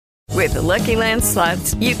With the Lucky Land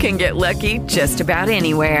Slots, you can get lucky just about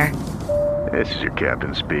anywhere. This is your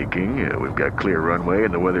captain speaking. We've got clear runway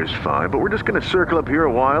and the weather's fine, but we're just going to circle up here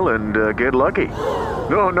a while and get lucky.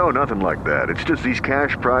 No, nothing like that. It's just these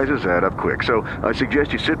cash prizes add up quick. So I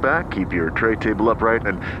suggest you sit back, keep your tray table upright,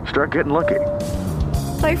 and start getting lucky.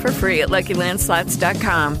 Play for free at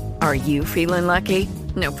LuckyLandSlots.com. Are you feeling lucky?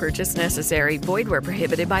 No purchase necessary. Void where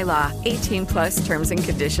prohibited by law. 18 plus terms and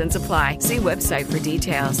conditions apply. See website for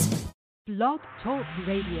details. Blog Talk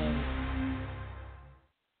Radio.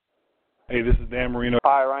 Hey, this is Dan Marino.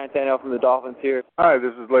 Hi, Ryan Tannehill from the Dolphins here. Hi,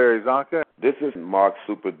 this is Larry Zonka. This is Mark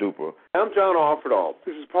Super Duper. I'm John Offerdahl.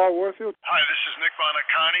 This is Paul Warfield. Hi, this is Nick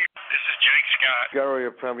Bonacani. This is Jake Scott. Gary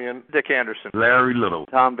Premian. Dick Anderson. Larry Little.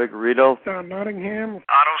 Tom Vigorito. John Nottingham.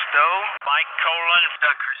 Otto Stowe. Mike Colon.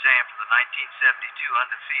 Doug Cruzan from the 1972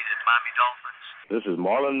 undefeated Miami Dolphins. This is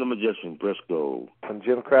Marlon the Magician Briscoe. I'm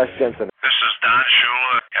Jim Crash Jensen. This is Don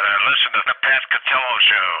Shula, and I listen to the Pat Catello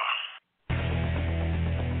Show.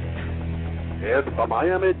 It's the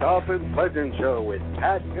Miami Dolphins Legend Show with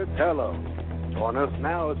Pat Catello. Join us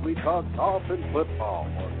now as we talk Dolphin football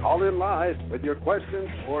or call in live with your questions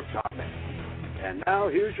or comments. And now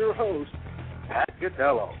here's your host, Pat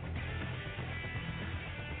Catello.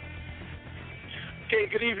 Okay,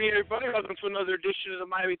 good evening, everybody. Welcome to another edition of the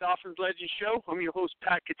Miami Dolphins Legend Show. I'm your host,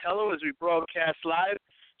 Pat Catello, as we broadcast live.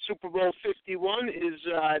 Super Bowl 51 is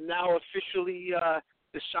now officially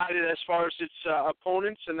decided as far as its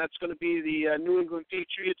opponents, and that's going to be the New England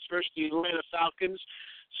Patriots versus the Atlanta Falcons.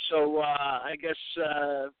 So I guess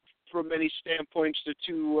from many standpoints, the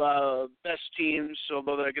two best teams,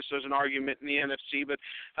 although I guess there's an argument in the NFC, but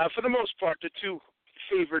for the most part, the two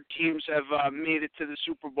favored teams have made it to the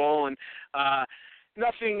Super Bowl, and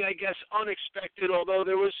nothing, I guess, unexpected, although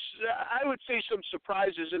there was, I would say, some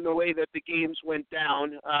surprises in the way that the games went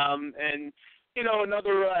down, and you know,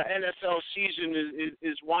 another NFL season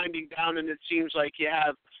is winding down, and it seems like you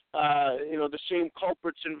have, you know, the same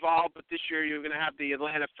culprits involved. But this year you're going to have the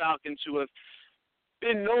Atlanta Falcons, who have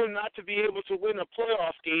been known not to be able to win a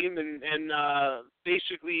playoff game, and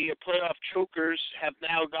basically playoff chokers have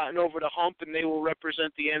now gotten over the hump, and they will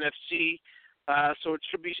represent the NFC. So it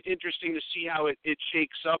should be interesting to see how it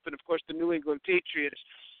shakes up. And, of course, the New England Patriots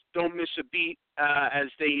don't miss a beat as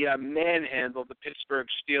they manhandle the Pittsburgh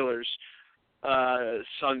Steelers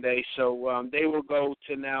Sunday, so they will go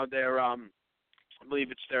to now their, I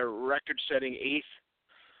believe it's their record-setting 8th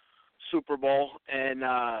Super Bowl, and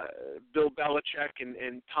Bill Belichick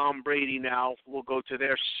and Tom Brady now will go to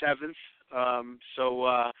their 7th.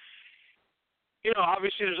 You know,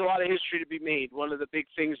 obviously there's a lot of history to be made. One of the big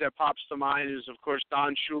things that pops to mind is, of course,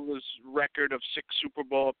 Don Shula's record of 6 Super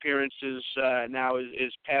Bowl appearances now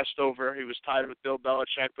is passed over. He was tied with Bill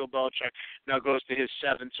Belichick. Bill Belichick now goes to his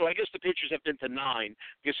 7th. So I guess the Patriots have been to 9. I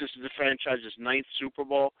guess this is the franchise's 9th Super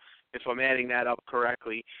Bowl, if I'm adding that up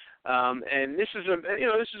correctly. And this is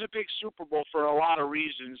a big Super Bowl for a lot of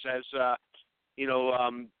reasons, as you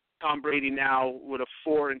know, Tom Brady now with a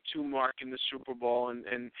 4-2 mark in the Super Bowl, and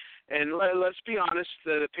let's be honest,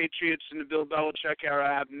 the Patriots in the Bill Belichick era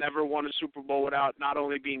have never won a Super Bowl without not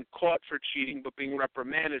only being caught for cheating, but being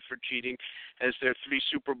reprimanded for cheating, as their 3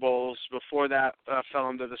 Super Bowls before that fell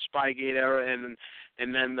under the Spygate era, and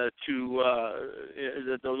then the two,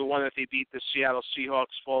 the one that they beat, the Seattle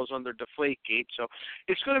Seahawks, falls under Deflategate. So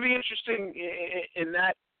it's going to be interesting in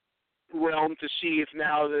that realm to see if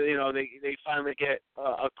now they finally get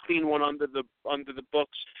a clean one under the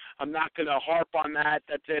books. I'm not going to harp on that.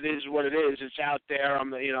 That is what it is. It's out there.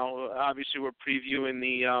 Obviously we're previewing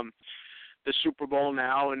the Super Bowl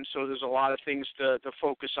now, and so there's a lot of things to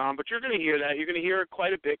focus on. But you're going to hear that. You're going to hear it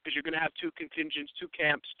quite a bit because you're going to have 2 contingents, 2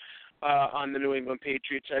 camps on the New England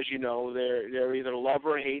Patriots. As you know, they're either love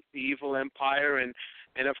or hate the evil empire, and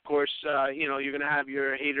of course, you're going to have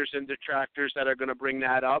your haters and detractors that are going to bring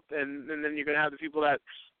that up, and then you're going to have the people that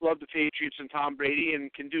love the Patriots and Tom Brady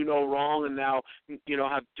and can do no wrong, and now,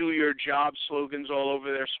 have do your job slogans all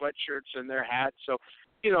over their sweatshirts and their hats. So,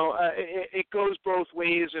 it goes both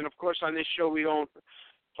ways, and of course on this show we don't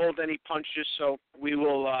hold any punches, so we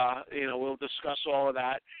will, we'll discuss all of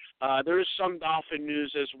that. There is some Dolphin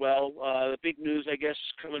news as well. The big news, I guess,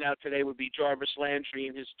 coming out today would be Jarvis Landry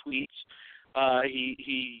and his tweets.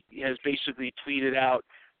 He has basically tweeted out,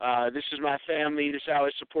 "This is my family. This is how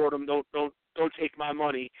I support them. Don't take my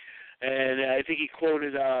money." And I think he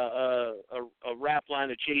quoted a rap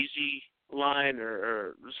line, a Jay-Z line,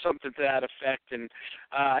 or something to that effect. And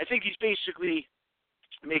I think he's basically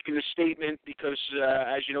making a statement because,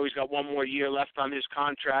 as you know, he's got one more year left on his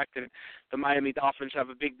contract, and the Miami Dolphins have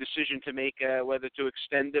a big decision to make whether to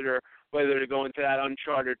extend it or whether to go into that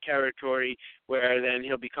uncharted territory where then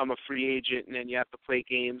he'll become a free agent and then you have to play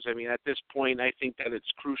games. I mean, at this point, I think that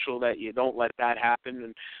it's crucial that you don't let that happen,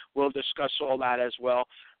 and we'll discuss all that as well.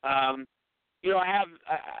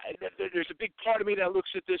 There's a big part of me that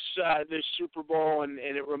looks at this Super Bowl, and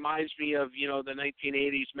it reminds me of, the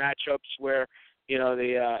 1980s matchups where,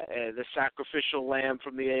 the sacrificial lamb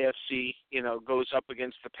from the AFC, goes up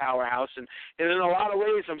against the powerhouse, and in a lot of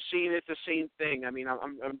ways, I'm seeing it the same thing. I mean,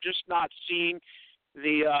 I'm just not seeing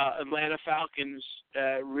the Atlanta Falcons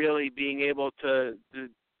really being able to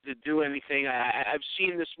do anything. I've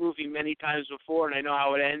seen this movie many times before, and I know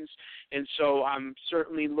how it ends, and so I'm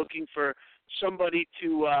certainly looking for somebody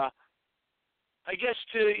to,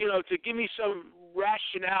 to give me some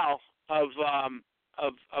rationale of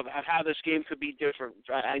how this game could be different.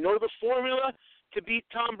 I know the formula to beat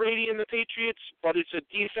Tom Brady and the Patriots, but it's a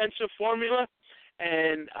defensive formula,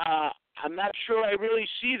 and I'm not sure I really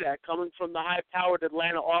see that coming from the high-powered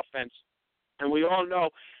Atlanta offense. And we all know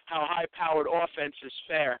how high-powered offenses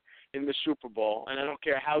fare in the Super Bowl, and I don't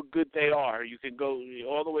care how good they are. You can go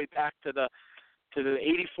all the way back to the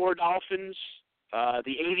 84 Dolphins, the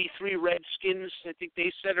 83 Redskins. I think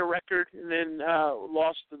they set a record and then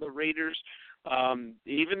lost to the Raiders.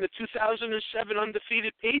 Even the 2007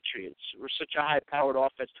 undefeated Patriots were such a high-powered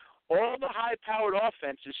offense. All the high-powered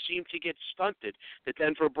offenses seem to get stunted. The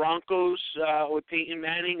Denver Broncos with Peyton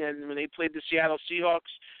Manning, and when they played the Seattle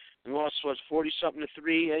Seahawks and lost, 40-something to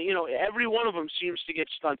 3. Every one of them seems to get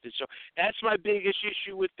stunted. So that's my biggest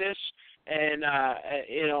issue with this. And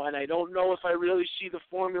and I don't know if I really see the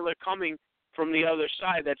formula coming from the other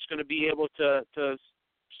side that's going to be able to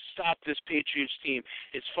stop this Patriots team.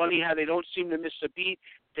 It's funny how they don't seem to miss a beat.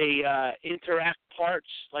 They interact parts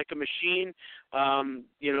like a machine.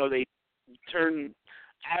 They turn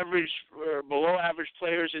average or below average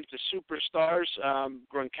players into superstars.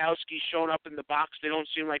 Gronkowski's shown up in the box. They don't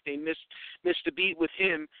seem like they missed a beat with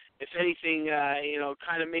him. If anything,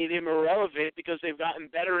 kind of made him irrelevant because they've gotten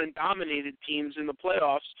better and dominated teams in the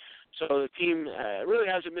playoffs. So the team really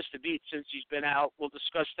hasn't missed a beat since he's been out. We'll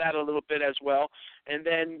discuss that a little bit as well. And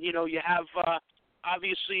then, you have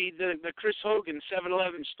obviously the Chris Hogan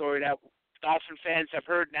 7-Eleven story that Dolphin fans have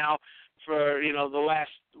heard now for, the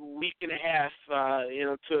last week and a half,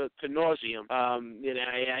 to nauseam.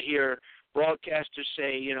 I hear broadcasters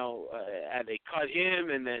say, they cut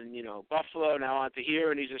him, and then, Buffalo now on to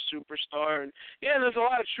here, and he's a superstar. And, there's a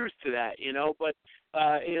lot of truth to that, but,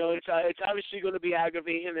 it's obviously going to be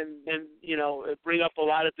aggravating and bring up a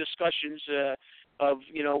lot of discussions of,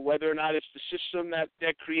 whether or not it's the system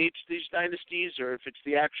that creates these dynasties or if it's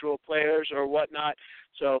the actual players or whatnot.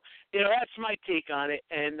 So, that's my take on it.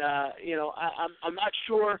 And, I'm not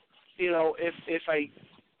sure, if I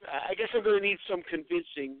guess I'm going to need some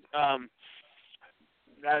convincing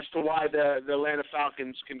as to why the Atlanta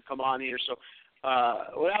Falcons can come on here. So,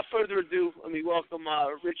 without further ado, let me welcome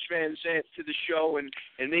Rich Van Zant to the show,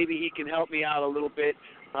 and maybe he can help me out a little bit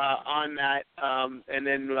on that, and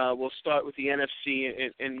then we'll start with the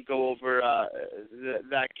NFC and go over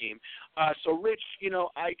that game. So, Rich,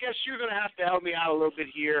 I guess you're going to have to help me out a little bit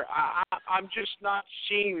here. I'm just not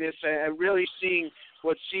seeing this. I'm really seeing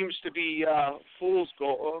what seems to be fool's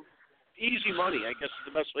gold, easy money, I guess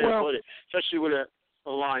is the best way to put it, especially with a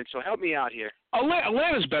line. So help me out here.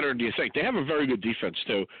 Atlanta's better than you think. They have a very good defense,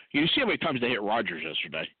 too. You see how many times they hit Rodgers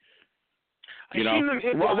yesterday.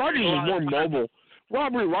 Rodgers is more mobile.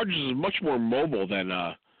 Rodgers is much more mobile than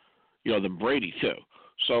than Brady, too.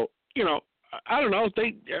 So, I don't know.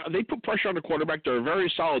 They put pressure on the quarterback. They're a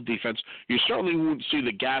very solid defense. You certainly wouldn't see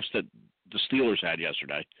the gaps that the Steelers had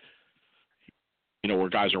yesterday, where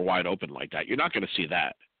guys are wide open like that. You're not going to see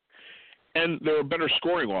that. And they're a better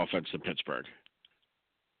scoring offense than Pittsburgh.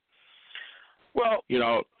 Well,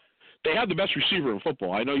 they have the best receiver in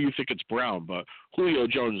football. I know you think it's Brown, but Julio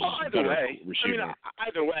Jones is a better receiver.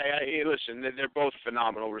 Either way, listen, they're both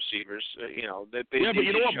phenomenal receivers. But you know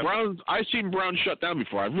what? Brown, I've seen Brown shut down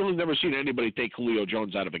before. I've really never seen anybody take Julio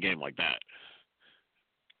Jones out of a game like that.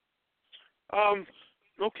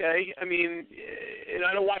 Okay. I mean,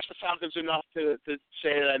 I don't watch the Falcons enough to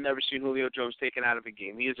say that I've never seen Julio Jones taken out of a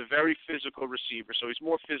game. He is a very physical receiver, so he's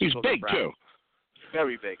more physical than Brown. He's big, too.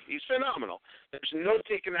 Very big. He's phenomenal. There's no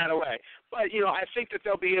taking that away. But, I think that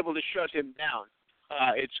they'll be able to shut him down.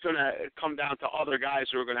 it's going to come down to other guys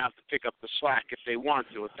who are going to have to pick up the slack if they want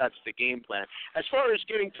to, if that's the game plan. As far as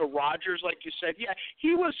getting to Rodgers, like you said, yeah,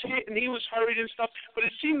 he was hit and he was hurried and stuff, but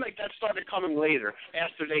it seemed like that started coming later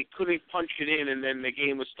after they couldn't punch it in and then the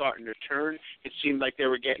game was starting to turn. It seemed like they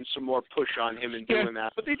were getting some more push on him and doing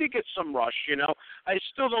that. But they did get some rush, you know. I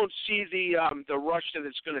still don't see the rush that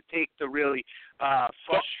it's going to take to really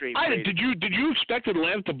frustrate me. Did you expect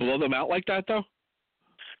Atlanta to blow them out like that, though?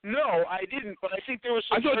 No, I didn't, but I think there was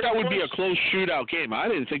some I thought that would be a close shootout game. I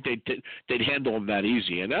didn't think they'd handle them that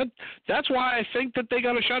easy, and that's why I think that they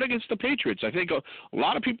got a shot against the Patriots. I think a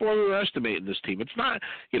lot of people are underestimating this team. It's not,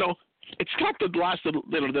 it's not the last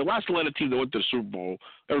Atlanta team that went to the Super Bowl.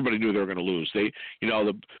 Everybody knew they were going to lose. The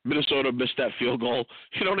Minnesota missed that field goal.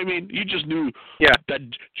 You know what I mean? You just knew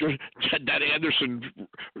that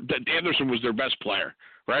Anderson was their best player,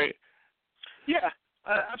 right? Yeah.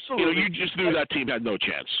 Absolutely. You just knew that team had no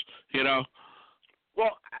chance,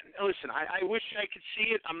 Well, listen, I wish I could see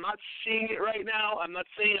it. I'm not seeing it right now. I'm not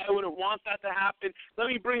saying I wouldn't want that to happen. Let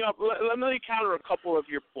me counter a couple of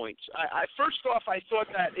your points. First off, I thought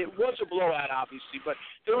that it was a blowout, obviously, but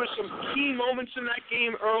there were some key moments in that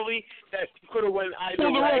game early that could have went either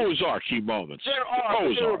way. Well, there always are key moments. There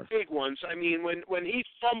were big ones. I mean, when he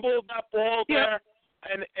fumbled that ball there,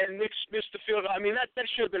 and missed the field. I mean, that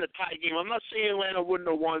should have been a tie game. I'm not saying Atlanta wouldn't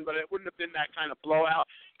have won, but it wouldn't have been that kind of blowout.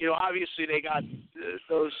 Obviously they got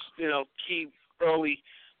those, key early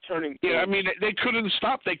turning points. Yeah, I mean, they couldn't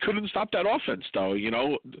stop that offense, though.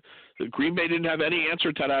 Green Bay didn't have any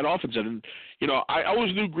answer to that offense, and I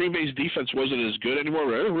always knew Green Bay's defense wasn't as good anymore.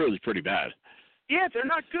 They were really pretty bad. Yeah, they're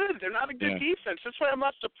not good. They're not a good defense. That's why I'm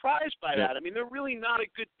not surprised by that. I mean, they're really not a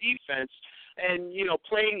good defense, and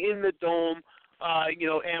playing in the dome.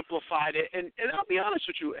 Amplified it. And I'll be honest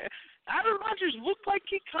with you, Aaron Rodgers looked like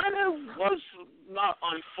he kind of was not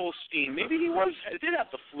on full steam. Maybe he did have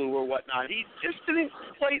the flu or whatnot. He just didn't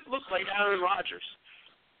quite look like Aaron Rodgers.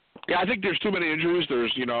 Yeah, I think there's too many injuries.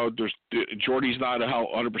 There's Jordy's not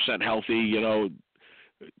 100% healthy.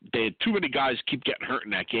 They had too many guys keep getting hurt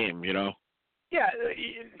in that game. Yeah,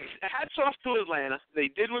 hats off to Atlanta. They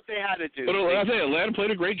did what they had to do. But I think Atlanta played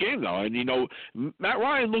a great game, though. And, Matt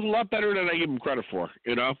Ryan looked a lot better than I give him credit for,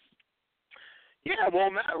 Yeah, well,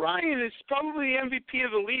 Matt Ryan is probably the MVP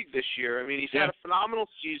of the league this year. I mean, he's had a phenomenal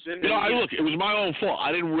season. Look, it was my own fault.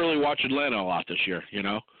 I didn't really watch Atlanta a lot this year,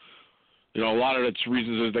 a lot of its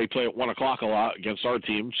reasons is they play at 1 o'clock a lot against our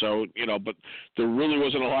team. So, but there really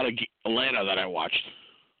wasn't a lot of Atlanta that I watched.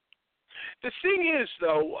 The thing is,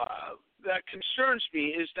 though, that concerns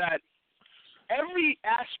me is that every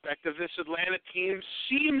aspect of this Atlanta team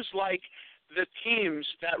seems like the teams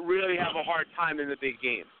that really have a hard time in the big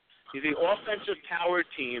game. The offensive power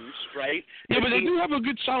teams, right? Yeah, but they do have a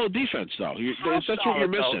good, solid defense, though. That's what you're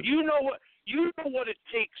missing. You know what it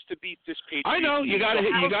takes to beat this Patriots. I know you got to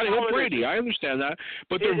hit Brady. I understand that,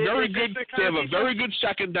 but they're very good. They have a very good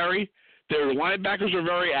secondary. Their linebackers are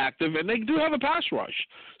very active, and they do have a pass rush.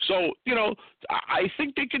 So, I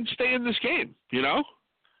think they can stay in this game,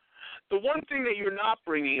 The one thing that you're not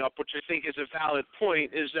bringing up, which I think is a valid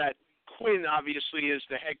point, is that Quinn obviously is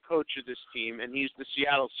the head coach of this team, and he's the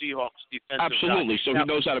Seattle Seahawks defensive Absolutely, guy. so he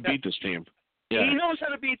knows how to beat this team. Yeah. He knows how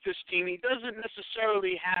to beat this team. He doesn't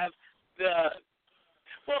necessarily have the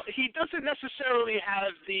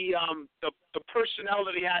personnel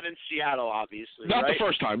that he had in Seattle, obviously. Not right? the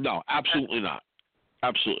first time, no, absolutely not.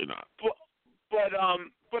 Absolutely not. But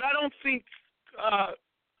I don't think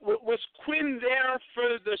was Quinn there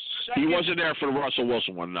for the second? He wasn't there for the Russell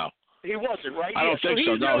Wilson one, no. He wasn't, right? I don't think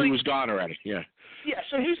so. No, he was gone already. Yeah. Yeah,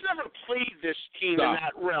 so he's never played this team in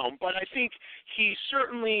that realm, but I think he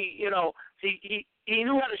certainly, he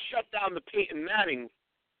knew how to shut down the Peyton Manning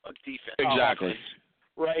defense. Exactly.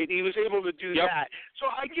 Right, he was able to do that. So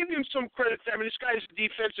I give him some credit there. I mean, this guy's a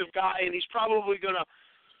defensive guy, and he's probably going to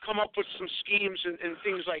come up with some schemes and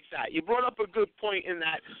things like that. You brought up a good point in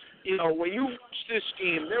that, when you watch this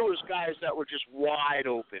game, there was guys that were just wide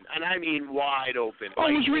open, and I mean wide open. Oh,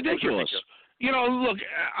 it was ridiculous. Look,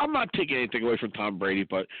 I'm not taking anything away from Tom Brady,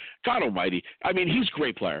 but God almighty, I mean, he's a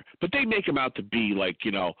great player, but they make him out to be like,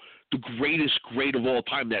 the greatest great of all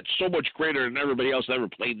time. That's so much greater than everybody else that ever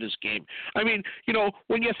played this game. I mean,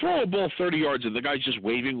 when you throw a ball 30 yards and the guy's just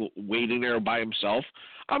waiting there by himself,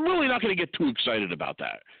 I'm really not going to get too excited about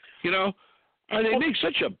that. And they make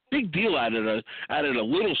such a big deal out of the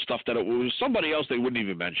little stuff that it was somebody else, they wouldn't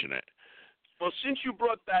even mention it. Well, since you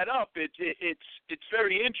brought that up, it's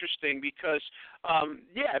very interesting because,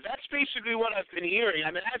 that's basically what I've been hearing.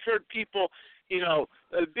 I mean, I've heard people,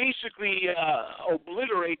 basically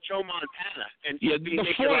obliterate Joe Montana. And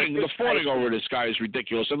the fawning over this guy is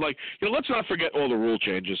ridiculous. And, let's not forget all the rule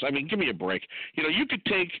changes. I mean, give me a break. You could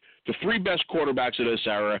take the three best quarterbacks of this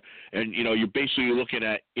era, and, you're basically looking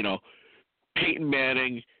at, Peyton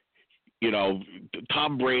Manning,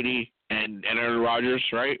 Tom Brady, and Aaron Rodgers,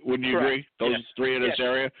 right? Wouldn't you agree? Those three in this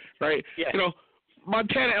area, right? Yes.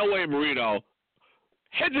 Montana, Elway, and Marino,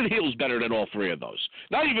 heads and heels better than all three of those.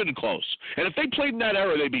 Not even close. And if they played in that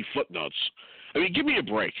era, they'd be footnotes. I mean, give me a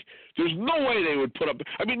break. There's no way they would put up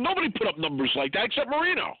 – I mean, nobody put up numbers like that except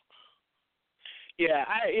Marino. Yeah,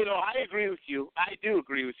 I agree with you. I do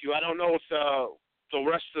agree with you. I don't know if the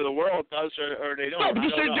rest of the world does or they don't. No,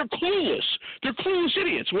 because they're clueless. They're clueless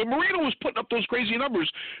idiots. When Marino was putting up those crazy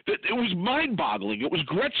numbers, it was mind-boggling. It was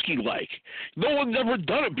Gretzky-like. No one's ever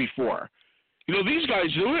done it before. These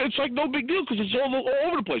guys do it. It's like no big deal because it's all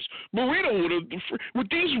over the place. Marino would have with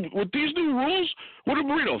these new rules. What did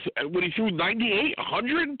Marino when he threw 98,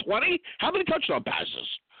 120? How many touchdown passes?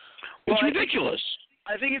 It's ridiculous.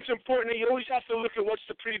 I think it's important that you always have to look at what's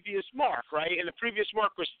the previous mark, right? And the previous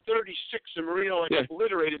mark was 36, and Marino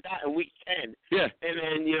obliterated that in week 10. Yeah.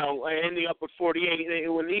 And then, ending up with 48.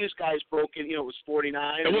 When these guys broke it, it was 49.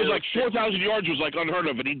 It was like 4,000 yards was like unheard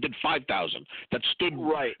of, and he did 5,000. That stood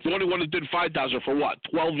right. The only one that did 5,000 for what,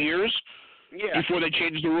 12 years? Yeah. Before they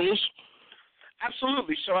changed the rules?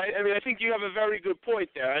 Absolutely. So, I think you have a very good point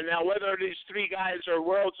there. And now whether these three guys are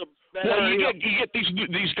worlds of better. Well, you get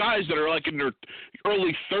these guys that are like in their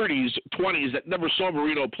early 30s, 20s that never saw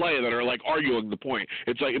Marino play that are like arguing the point.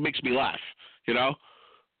 It's like it makes me laugh,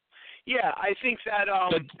 Yeah, I think that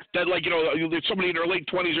somebody in their late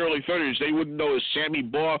 20s, early 30s, they wouldn't know as Sammy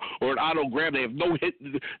Baugh or an Otto Graham. They have no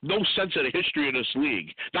sense of the history of this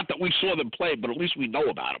league. Not that we saw them play, but at least we know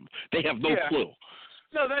about them. They have no clue.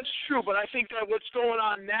 No, that's true, but I think that what's going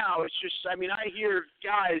on now, it's just, I hear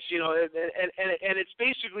guys, and it's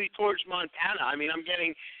basically towards Montana. I'm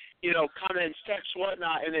getting, comments, texts,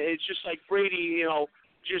 whatnot, and it's just like Brady,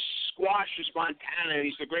 just squashes Montana, and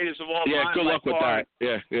he's the greatest of all time. Yeah, good luck with that.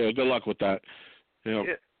 Yeah, good luck with that. Yeah,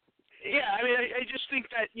 I just think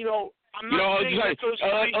that, I'm not saying that those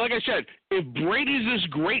like I said, if Brady's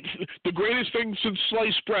the greatest thing since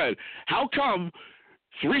sliced bread, how come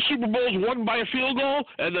 3 Super Bowls won by a field goal,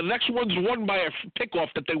 and the next one's won by a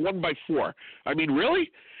pickoff that they won by 4. I mean,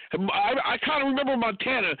 really? I kind of remember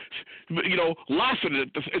Montana,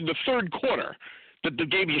 laughing in the third quarter that the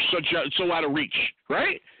games are so out of reach,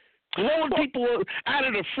 right? Blowing people out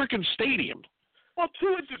of the freaking stadium. Well,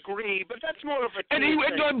 to a degree, but that's more of a team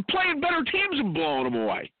thing. Playing better teams and blowing them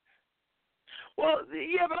away. Well,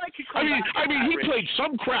 yeah, but I could come I mean, he played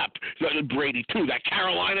some crap, Brady, too. That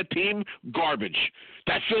Carolina team, garbage.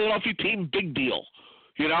 That Philadelphia team, big deal.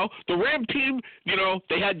 The Ram team,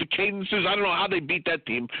 they had the cadences. I don't know how they beat that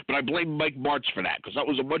team, but I blame Mike Martz for that because that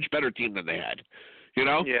was a much better team than they had.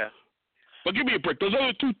 Yeah. But give me a break. Those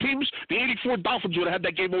other two teams, the '84 Dolphins would have had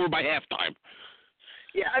that game over by halftime.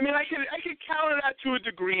 Yeah, I could counter that to a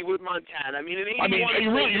degree with Montana. In 81,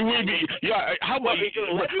 you really be. Yeah, what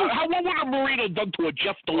would a Marino done to a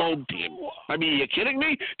Jeff Delhomme team? Are you kidding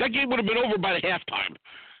me? That game would have been over by the halftime.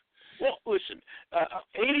 Well, listen,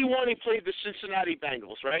 81 he played the Cincinnati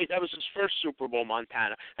Bengals, right? That was his first Super Bowl,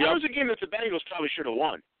 Montana. That was a game that the Bengals probably should have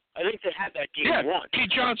won. I think they had that game won.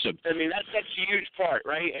 Pete Johnson. That's a huge part,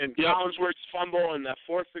 right? And Collinsworth's fumble and that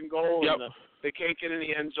 4th and goal and they can't get in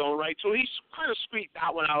the end zone, right? So he's kind of squeaked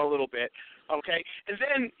that one out a little bit, okay? And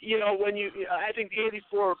then, I think the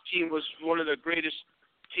 '84 team was one of the greatest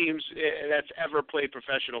teams that's ever played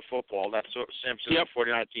professional football. That's San Francisco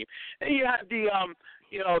 49 team. And you had the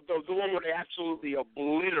one where they absolutely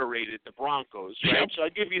obliterated the Broncos, right? So I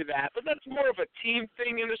give you that. But that's more of a team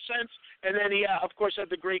thing in a sense. And then he, of course, had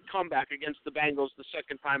the great comeback against the Bengals the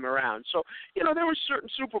second time around. So, there were certain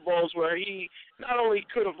Super Bowls where he not only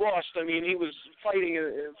could have lost, he was fighting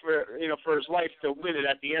for his life to win it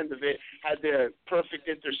at the end of it, had the perfect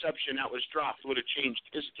interception that was dropped, would have changed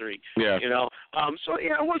history. Yeah. So,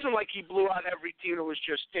 it wasn't like he blew out every team. It was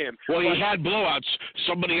just him. Well, he had blowouts.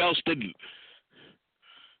 Somebody else didn't.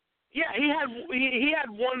 Yeah, he had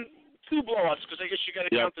 2 blowouts because I guess you got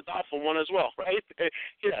to count the Dolphin one as well, right?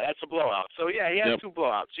 Yeah, that's a blowout. So yeah, he had 2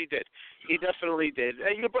 blowouts. He did. He definitely did.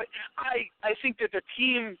 But I think that the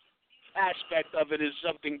team aspect of it is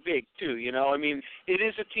something big too. It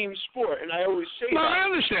is a team sport, and I always say that. I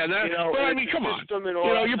understand that. But come on.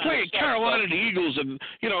 You're playing Carolina, the Eagles, and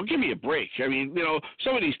give me a break.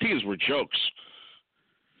 Some of these teams were jokes.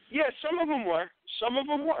 Yeah, some of them were.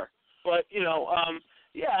 But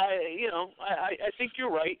Yeah, I think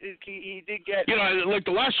you're right. He did get. Like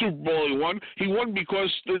the last Super Bowl he won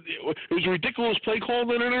because it was a ridiculous play call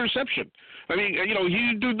and an interception. I mean, he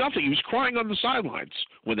didn't do nothing. He was crying on the sidelines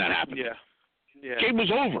when that happened. Yeah. Game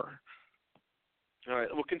was over. All right,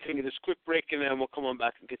 we'll continue this quick break, and then we'll come on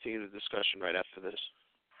back and continue the discussion right after this.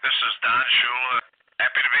 This is Don Shula.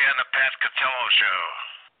 Happy to be on the Pat Catello Show.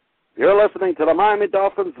 You're listening to the Miami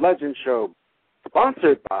Dolphins Legend Show,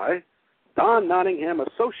 sponsored by Don Nottingham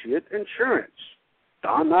Associate Insurance.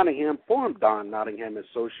 Don Nottingham formed Don Nottingham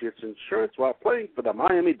Associates Insurance while playing for the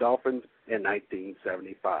Miami Dolphins in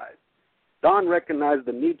 1975. Don recognized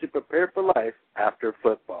the need to prepare for life after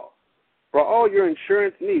football. For all your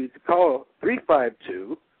insurance needs, call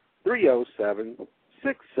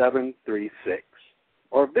 352-307-6736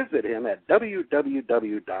 or visit him at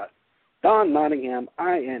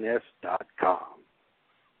www.donnottinghamins.com.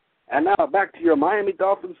 And now back to your Miami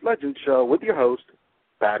Dolphins Legend Show with your host,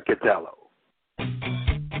 Pat Catello.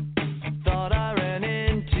 Thought I ran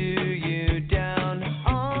into you down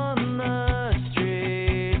on the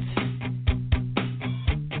street.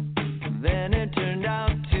 Then it turned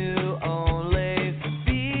out to only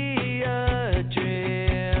be a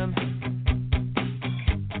dream.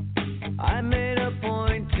 I made a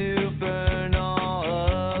point to burn all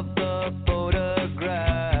of the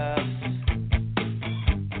photographs.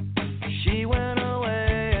 She went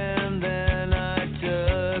away and then I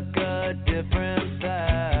took a different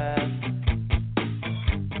path.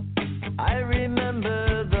 I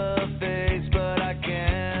remember the face, but I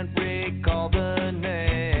can't recall the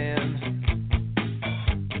name.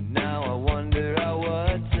 Now I wonder how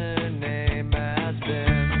what's her name has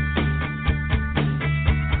been.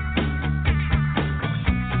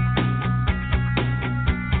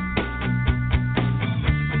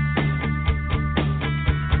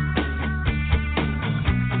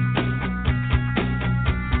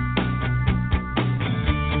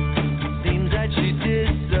 Seems that she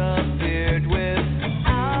disappeared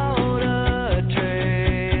without a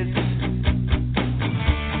trace.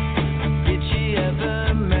 Did she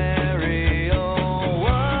ever marry? Oh,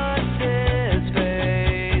 what's his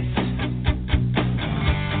face?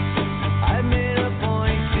 I made a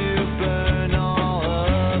point to burn all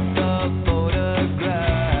of the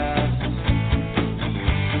photographs.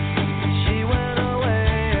 She went away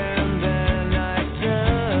and then I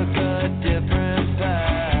took a different path.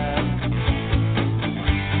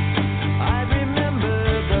 I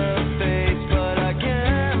remember the face, but I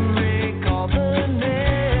can't recall the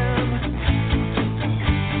name.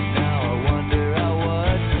 Now I wonder how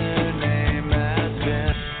what's her name has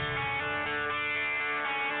been.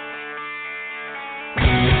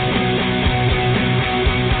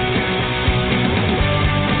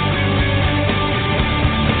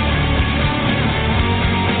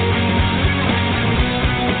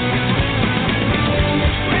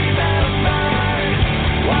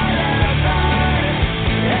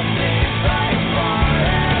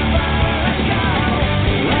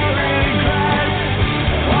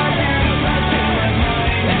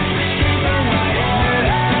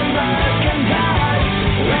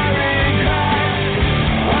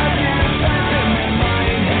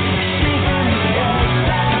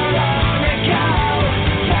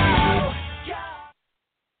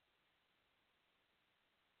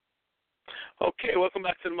 Okay, welcome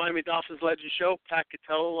back to the Miami Dolphins Legend Show. Pat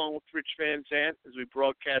Catello along with Rich Van Zandt as we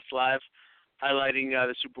broadcast live, highlighting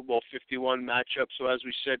the Super Bowl 51 matchup. So as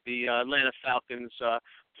we said, the Atlanta Falcons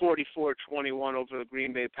 44-21 over the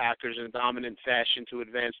Green Bay Packers in dominant fashion to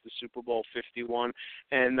advance to Super Bowl 51.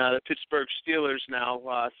 And the Pittsburgh Steelers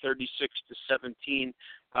now 36-17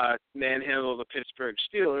 manhandle the Pittsburgh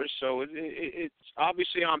Steelers. So it's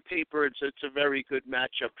obviously on paper it's a very good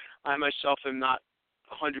matchup. I myself am not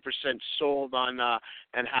 100% sold on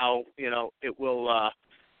and how it will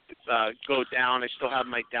go down. I still have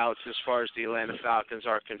my doubts as far as the Atlanta Falcons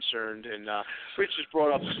are concerned. And Rich has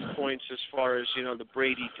brought up some points as far as the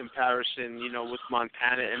Brady comparison, with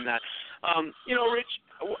Montana and that. Rich,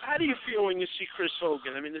 how do you feel when you see Chris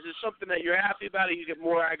Hogan? I mean, is this something that you're happy about, or you get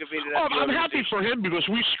more aggravated at? I'm happy for him because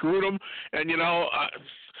we screwed him, and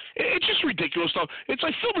it's just ridiculous stuff. It's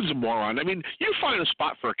like Philbin's a moron. I mean, you find a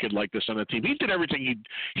spot for a kid like this on the team. He did everything.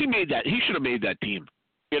 He made that. He should have made that team.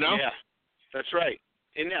 Yeah, that's right.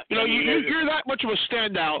 And you're that much of a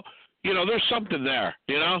standout. There's something there.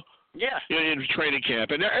 Yeah. In training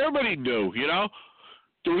camp, and everybody knew.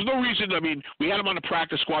 There was no reason. I mean, we had him on the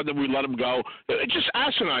practice squad, then we let him go. It's just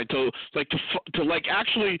asinine to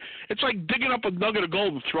actually. It's like digging up a nugget of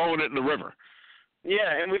gold and throwing it in the river.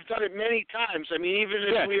 Yeah, and we've done it many times. I mean, even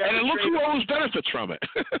if we have and look who always benefits from it.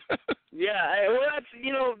 Yeah,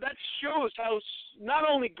 well, that shows how not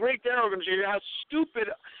only great their organization, how stupid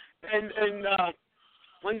and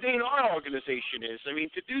mundane our organization is. I mean,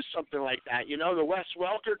 to do something like that, the Wes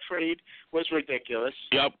Welker trade was ridiculous.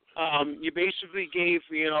 Yep. You basically gave,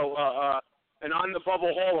 an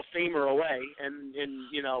on-the-bubble Hall of Famer away, and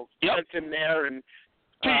sent him there. And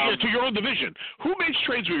to your own division. Who makes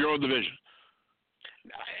trades with your own division?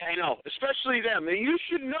 I know, especially them. And you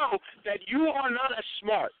should know that you are not as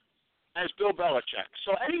smart as Bill Belichick.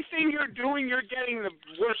 So anything you're doing, you're getting the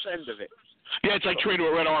worst end of it. Yeah, it's like trading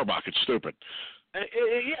with Red Auerbach. It's stupid.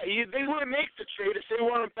 They wouldn't make the trade if they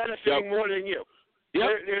weren't benefiting more than you. Yep.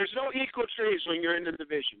 There's no equal trades when you're in the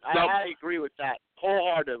division. Nope. I agree with that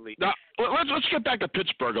wholeheartedly. Now, let's get back to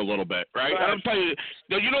Pittsburgh a little bit, right? I'll tell you,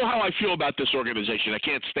 you know how I feel about this organization. I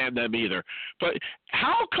can't stand them either. But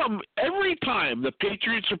how come every time the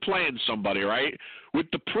Patriots are playing somebody, right, with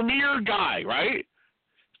the premier guy, right,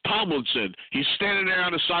 Tomlinson, he's standing there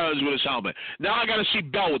on the sidelines with his helmet. Now I got to see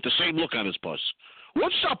Bell with the same look on his puss.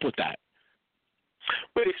 What's up with that?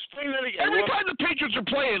 But explain that again. Every time the Patriots are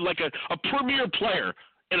playing like a premier player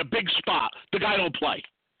in a big spot, the guy don't play.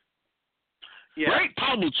 Yeah. Right?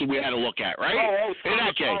 Tomlinson we had to look at, right? In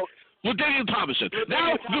that game. LaDainian Tomlinson.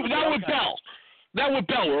 Now with Bell. Now with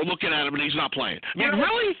Bell, we're looking at him and he's not playing. I mean,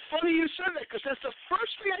 really? It's funny you said that because that's the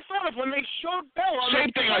first thing I thought of when they showed Bell.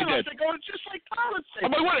 Same thing I did. I go, just like Tomlinson.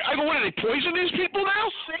 I'm like, what are they poison these people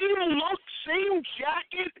now? Same look, same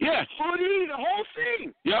jacket, hoodie, the whole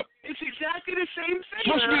thing. Yep. It's exactly the same thing.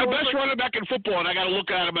 Supposed to be the best running back in football, and I got to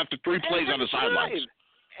look at him after 3 plays on the sidelines.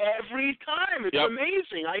 Every time. It's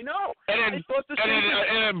amazing. I know. And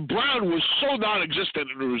then Brown was so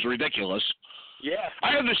non-existent, it was ridiculous. Yeah.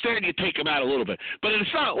 I understand you take him out a little bit, but it's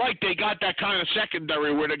not like they got that kind of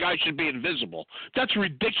secondary where the guy should be invisible. That's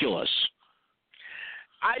ridiculous.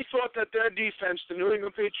 I thought that their defense, the New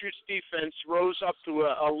England Patriots defense, rose up to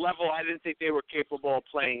a level I didn't think they were capable of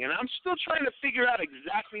playing, and I'm still trying to figure out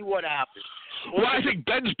exactly what happened. Well, I think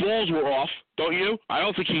Ben's balls were off, don't you? I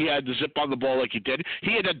don't think he had the zip on the ball like he did.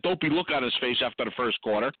 He had that dopey look on his face after the first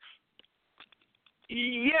quarter.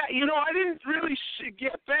 Yeah, I didn't really see.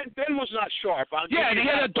 Yeah, Ben was not sharp. And he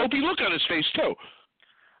had that dopey look on his face, too.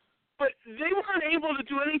 But they weren't able to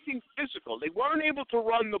do anything physical. They weren't able to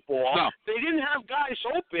run the ball. No. They didn't have guys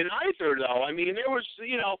open either, though. I mean, there was,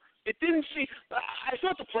 it didn't seem – I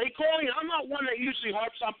thought the play calling – I'm not one that usually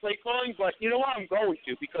harps on play calling, but you know what? I'm going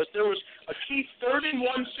to because there was a key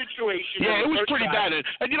 3rd-and-1 situation. Yeah, it was pretty bad.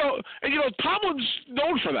 And Tomlin's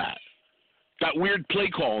known for that weird play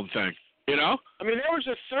calling thing. I mean, there was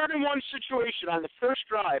a 3rd-and-1 situation on the first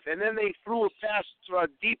drive, and then they threw a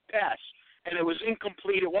deep pass, and it was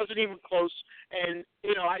incomplete. It wasn't even close. And,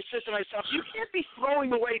 I said to myself, you can't be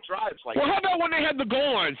throwing away drives like that. Well, how about when they had the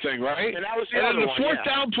goal line thing, right? And that was and then the fourth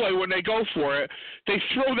down play when they go for it, they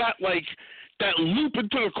throw that loop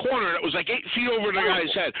into the corner that was like 8 feet over the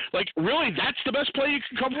guy's head. Like, really? That's the best play you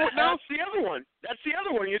can come up with now? That's the other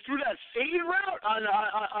one. You threw that fade route on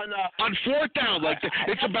 4th down. Like,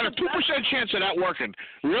 it's about a 2% chance of that working.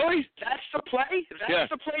 Really? That's the play? That's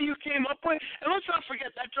the play you came up with? And let's not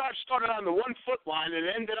forget, that drive started on the 1-foot line and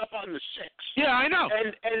ended up on the 6. Yeah, I know.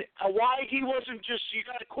 And why he wasn't just, you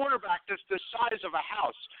got a quarterback that's the size of a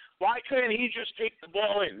house. Why couldn't he just take the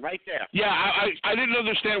ball in right there? Yeah, I didn't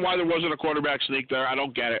understand why there wasn't a quarterback sneak there. I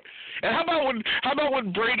don't get it. And how about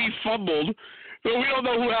when Brady fumbled? We don't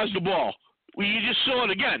know who has the ball. You just saw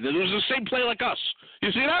it again. It was the same play like us.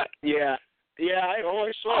 You see that? Yeah. Yeah, I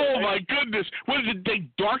saw it. Oh, my goodness. Did they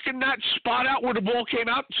darken that spot out where the ball came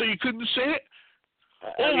out so you couldn't see it?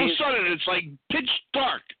 All of a sudden, it's like pitch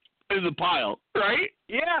dark in the pile, right?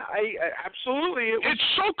 Yeah, absolutely. It's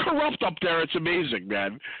so corrupt up there. It's amazing,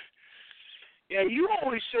 man. Yeah, you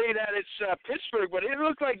always say that it's Pittsburgh, but it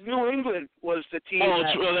looked like New England was the team.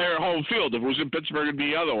 Well, they're home field. If it was in Pittsburgh, it'd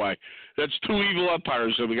be the other way. That's 2 evil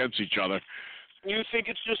empires against each other. You think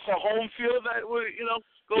it's just the home field that would,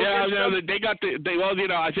 go against them? They got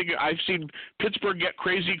I think I've seen Pittsburgh get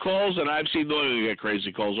crazy calls, and I've seen New England get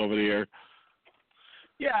crazy calls over the year.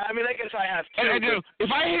 Yeah, I mean, I guess I have too. And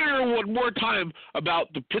if I hear one more time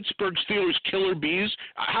about the Pittsburgh Steelers killer bees,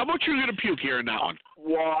 how much are you going to puke hearing that one?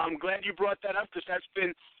 Well, I'm glad you brought that up because that's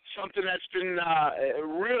been something that's been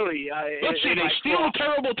really. Let's see, they steal a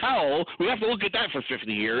terrible towel. We have to look at that for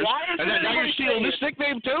 50 years. And then now you're stealing this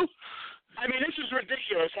nickname too? I mean, this is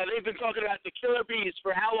ridiculous how they've been talking about the killer bees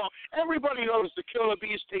for how long. Everybody knows the killer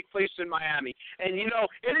bees take place in Miami. And,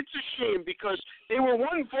 and it's a shame because they were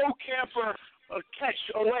one Bo Camper catch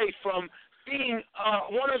away from being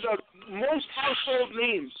one of the most household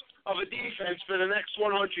names of a defense for the next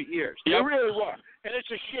 100 years. Yep. They really were. And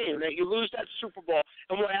it's a shame that you lose that Super Bowl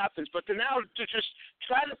and what happens. But to now to just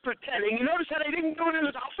try to pretend. And you notice how they didn't do it in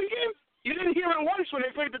the Dolphin game? You didn't hear it once when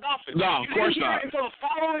they played the Dolphins. No, of course not. not. Until the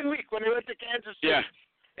following week when they went to Kansas City. Yeah.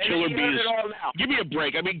 And Killer you heard bees. it all now. Give me a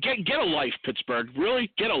break. I mean, get a life, Pittsburgh. Really?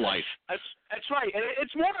 Get a life. That's right. And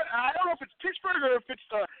it's more, I don't know if it's Pittsburgh or if it's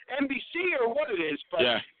the NBC or what it is, but,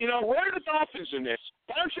 you know, where are the Dolphins in this?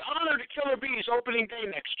 Why don't you honor the Killer Bees opening day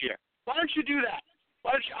next year? Why don't you do that?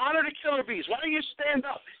 Why don't you honor the Killer Bees? Why don't you stand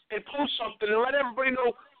up and post something and let everybody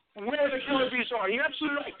know where the Killer Bees are? You're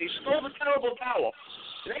absolutely right. They stole the terrible towel.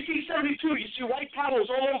 In 1972, you see white towels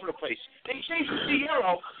all over the place. They changed it to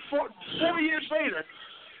yellow 4 years later.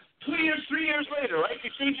 2 years, 3 years later, right?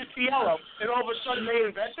 They changed it to yellow, and all of a sudden they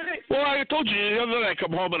invented it. Well, I told you the other night I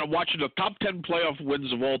come home and I'm watching the top 10 playoff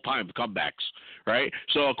wins of all time, comebacks, right?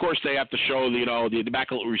 So, of course, they have to show, the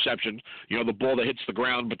immaculate reception, the ball that hits the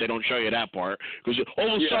ground, but they don't show you that part. Because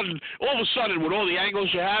all of a sudden, with all the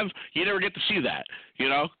angles you have, you never get to see that.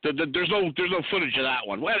 There's no footage of that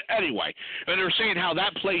one. Well, anyway, and they're saying how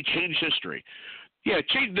that play changed history. Yeah,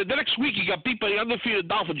 the next week you got beat by the undefeated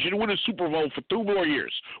Dolphins. You didn't win a Super Bowl for 2 more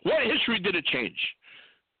years. What history did it change?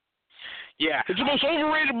 Yeah. It's the most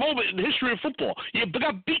overrated moment in the history of football. You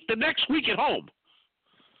got beat the next week at home.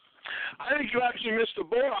 I think you actually missed the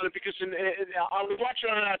boat on it because I was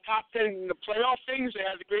watching on top 10 the playoff things. They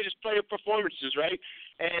had the greatest player performances, right?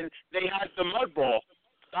 And they had the Mud Bowl.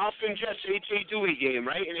 Dolphin Jets A.J. Dewey game,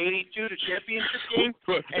 right? In '82, the championship game,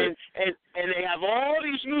 and they have all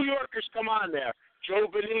these New Yorkers come on there. Joe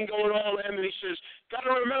Beningo and all them, and he says, got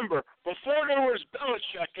to remember, before there was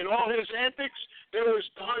Belichick and all his antics, there was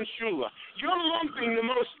Don Shula. You're lumping the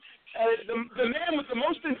most, the man with the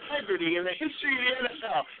most integrity in the history of the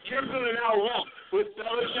NFL. You're going to now lump with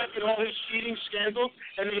Belichick and all his cheating scandals,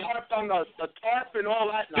 and they harped on the tarp and all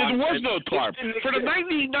that nonsense. There was no tarp. For the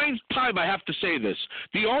 99th time, I have to say this.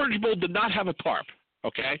 The Orange Bowl did not have a tarp.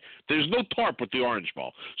 Okay? There's no tarp with the Orange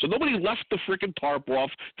Bowl. So nobody left the freaking tarp off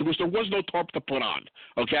because there was no tarp to put on.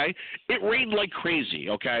 Okay? It rained like crazy.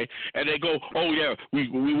 Okay? And they go, oh, yeah, we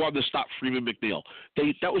wanted to stop Freeman McNeil.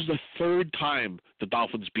 That was the 3rd time the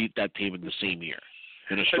Dolphins beat that team in the same year.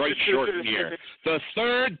 In a strike-shortened year. The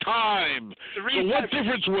 3rd time. So what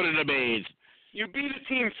difference would it have made? You beat a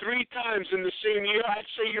team 3 times in the same year, I'd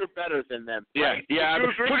say you're better than them. Yeah, right? yeah,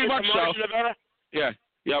 pretty much so. Yeah,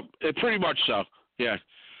 yep, pretty much so. Yeah.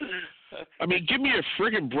 I mean, give me a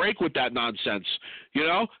friggin' break with that nonsense.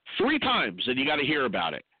 3 times, and you got to hear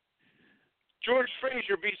about it. George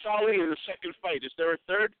Frazier beats Ali in the 2nd fight. Is there a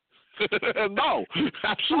 3rd? No,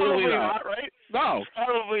 absolutely Probably not. not, right? No.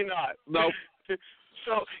 Probably not. No.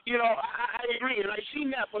 So, I agree, and I seen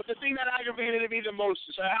that, but the thing that aggravated me the most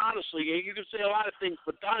is, honestly, you can say a lot of things,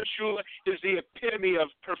 but Don Shula is the epitome of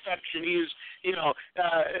perfection. He is,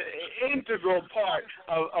 integral part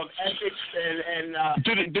of ethics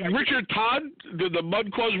and Did Richard Todd, did the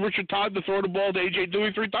Mud cause Richard Todd to throw the ball to A.J.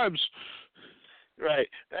 Dewey 3 times? Right,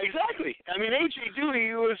 exactly. I mean, A.J.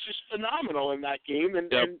 Dewey was just phenomenal in that game,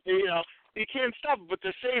 and you can't stop it, but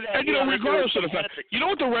to say that... And, regardless of the fact, you know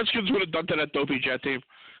what the Redskins would have done to that dopey Jet team?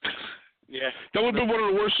 Yeah. That would have been one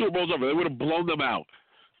of the worst Super Bowls ever. They would have blown them out.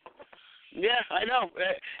 Yeah, I know.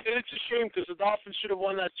 And it's a shame because the Dolphins should have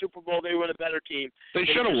won that Super Bowl. They were the better team. They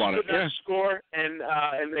should have won it, yeah. Score, and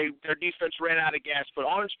their defense ran out of gas. But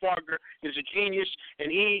Arnsparger is a genius, and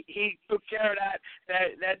he took care of that.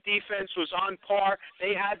 That defense was on par.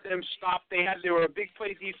 They had them stopped. They were a big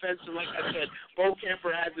play defense, and like I said, Bo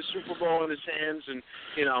Camper had the Super Bowl in his hands, and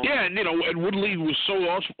Yeah, and Woodley was so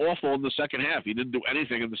awful in the second half. He didn't do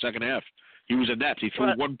anything in the second half. He was inept. He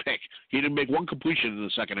threw 1 pick. He didn't make 1 completion in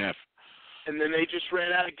the second half. And then they just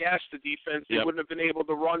ran out of gas, the defense. They wouldn't have been able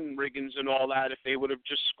to run Riggins and all that if they would have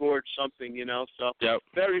just scored something, So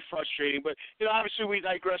very frustrating. But, obviously we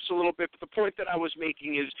digress a little bit. But the point that I was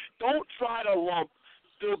making is don't try to lump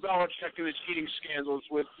Bill Belichick and his cheating scandals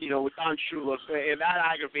with Don Shula. And that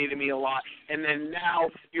aggravated me a lot. And then now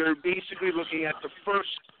you're basically looking at the first,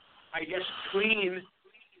 I guess, clean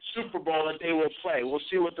Super Bowl that they will play. We'll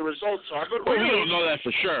see what the results are. But we don't know that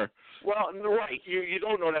for sure. Well, right, you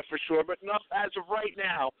don't know that for sure, but not as of right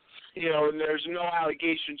now, and there's no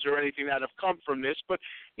allegations or anything that have come from this, but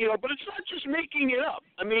but it's not just making it up.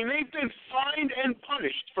 I mean, they've been fined and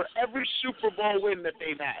punished for every Super Bowl win that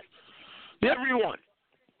they've had. Yep. Every one.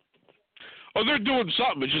 Oh, they're doing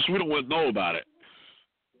something. It's just we don't know about it.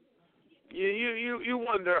 You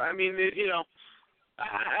wonder. I mean,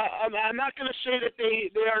 I'm not going to say that they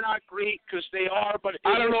are not great because they are, but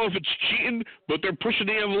I don't know if it's cheating, but they're pushing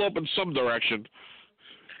the envelope in some direction.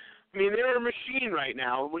 I mean, they're a machine right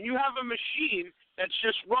now. When you have a machine, that's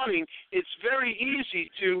just running, it's very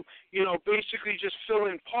easy to, basically just fill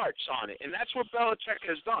in parts on it. And that's what Belichick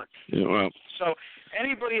has done. Yeah, well. So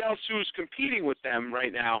anybody else who's competing with them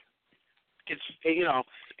right now, it's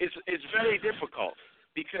very difficult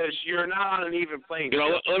because you're not on an even playing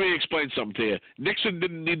field. Let me explain something to you. Nixon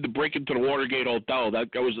didn't need to break into the Watergate Hotel.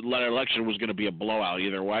 That election was going to be a blowout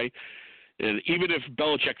either way. And even if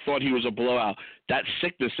Belichick thought he was a blowout, that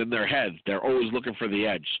sickness in their head, they're always looking for the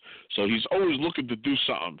edge. So he's always looking to do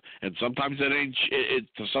something, and sometimes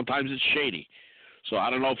sometimes it's shady. So I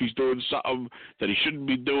don't know if he's doing something that he shouldn't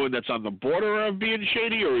be doing that's on the border of being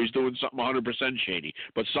shady, or he's doing something 100% shady.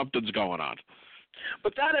 But something's going on.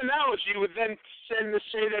 But that analogy would then tend to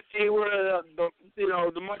say that they were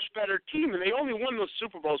the much better team, and they only won those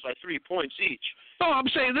Super Bowls by 3 points each. No, I'm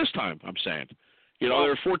saying this time.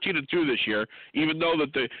 They're 14-2 this year, even though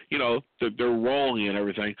that they're rolling and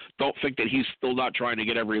everything. Don't think that he's still not trying to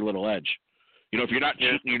get every little edge. If you're not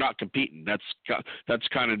cheating, you're not competing. That's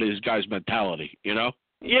kind of his guy's mentality.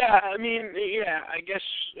 Yeah, I guess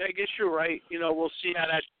you're right. We'll see how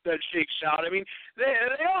that shakes out.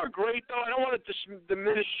 They are great, though. I don't want to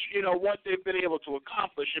diminish, what they've been able to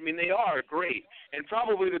accomplish. They are great, and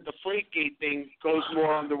probably the Deflategate thing goes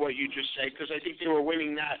more under what you just said, because I think they were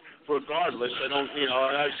winning that regardless. I don't,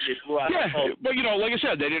 obviously they blew out. Yeah, but like I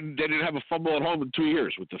said, they didn't have a fumble at home in 2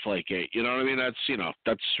 years with Deflategate. You know what I mean?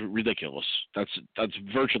 That's ridiculous. That's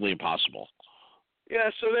virtually impossible.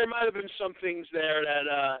 Yeah, so there might have been some things there that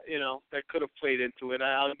that could have played into it.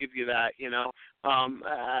 I'll give you that.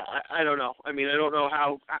 I don't know. I don't know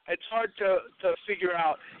how. It's hard to figure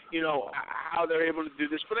out how they're able to do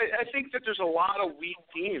this. But I think that there's a lot of weak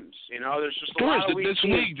teams. There's just a lot of weak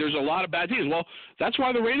teams. League, there's a lot of bad teams. Well, that's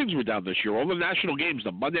why the ratings were down this year. All the national games,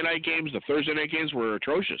 the Monday night games, the Thursday night games were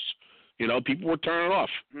atrocious. People were turning off.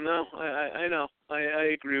 No, I know.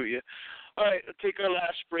 I agree with you. All right, I'll take our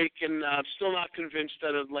last break, and I'm still not convinced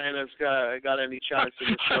that Atlanta's got any chance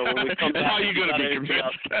in the show. When we come back, how are you going to be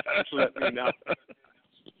convinced? Just let me know.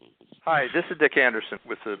 Hi, this is Dick Anderson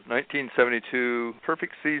with the 1972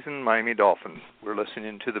 perfect season Miami Dolphins. We're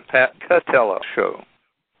listening to the Pat Catello Show.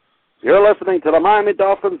 You're listening to the Miami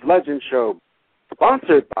Dolphins Legend Show,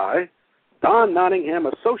 sponsored by Don Nottingham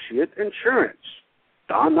Associates Insurance.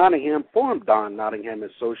 Don Nottingham formed Don Nottingham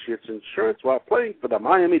Associates Insurance while playing for the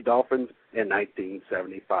Miami Dolphins in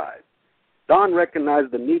 1975. Don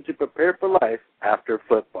recognized the need to prepare for life after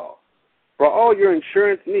football. For all your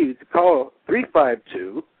insurance needs, call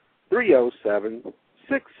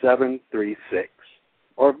 352-307-6736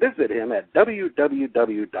 or visit him at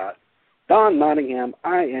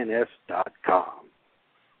www.donnottinghamins.com.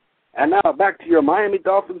 And now back to your Miami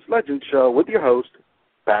Dolphins Legend Show with your host,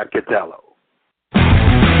 Pat Catello.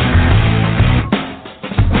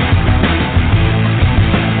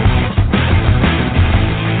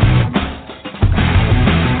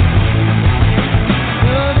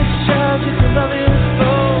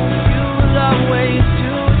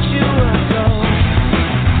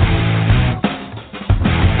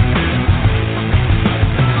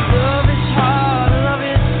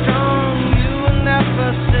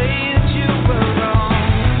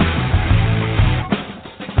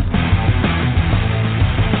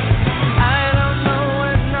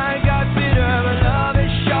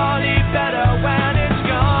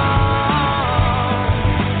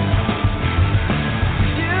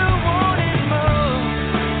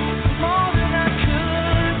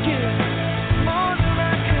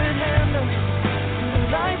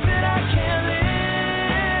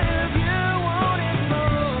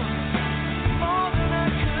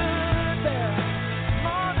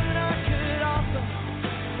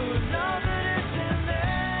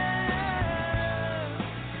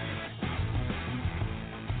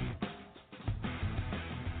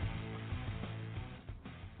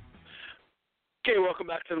 Okay, welcome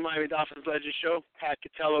back to the Miami Dolphins Legend Show. Pat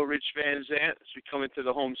Catello, Rich Van Zant, as we come into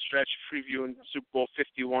the home stretch previewing Super Bowl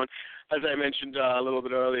 51. As I mentioned a little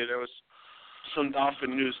bit earlier, there was some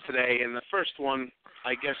Dolphin news today, and the first one,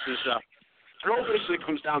 I guess, is it all basically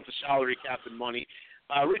comes down to salary cap and money.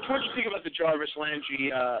 Rich, what do you think about the Jarvis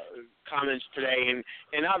Landry comments today? And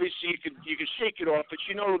obviously you could shake it off, but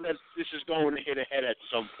you know that this is going to hit a head at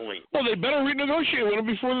some point. Well, they better renegotiate with him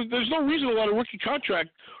before. There's no reason to let a rookie contract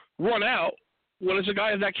run out when it's a guy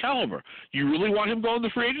of that caliber. You really want him going to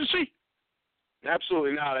free agency?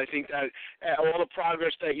 Absolutely not. I think that all the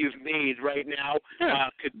progress that you've made right now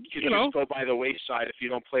could just go by the wayside if you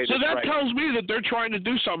don't play this right. So that tells me that they're trying to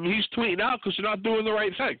do something. He's tweeting out because they're not doing the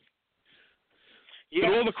right thing. Yeah.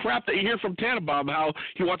 And all the crap that you hear from Tannenbaum, how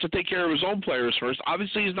he wants to take care of his own players first,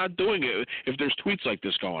 obviously he's not doing it if there's tweets like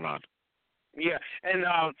this going on. Yeah, and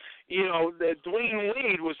Dwayne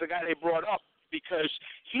Wade was the guy they brought up because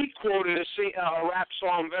he quoted a rap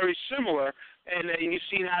song very similar, and you've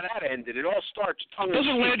seen how that ended. It all starts tongue.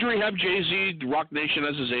 Doesn't Landry have Jay-Z, Rock Nation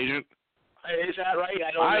as his agent? Is that right?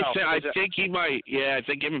 I don't know. I think he might. Yeah, I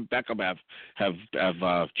think him and Beckham have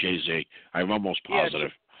Jay-Z. I'm almost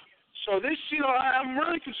positive. So this, I'm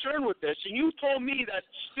really concerned with this. And you told me that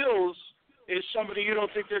Stills is somebody you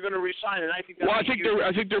don't think they're going to resign, and I think.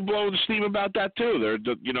 I think they're blowing the steam about that too.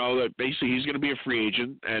 That basically he's going to be a free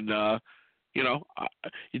agent, and the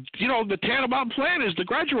Tannenbaum plan is to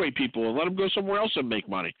graduate people and let them go somewhere else and make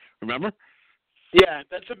money. Remember? Yeah,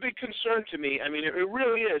 that's a big concern to me. I mean, it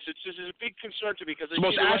really is. It's just a big concern to me because it's the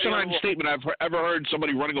most asinine statement I've ever heard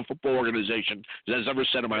somebody running a football organization has ever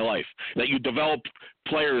said in my life. That you develop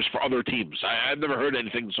players for other teams. I've never heard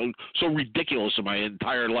anything so ridiculous in my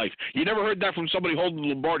entire life. You never heard that from somebody holding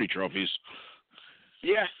Lombardi trophies.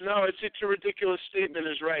 Yeah, no, it's a ridiculous statement.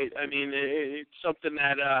 Is right. I mean, it's something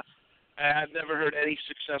that I've never heard any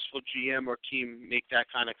successful GM or team make that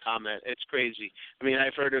kind of comment. It's crazy. I mean,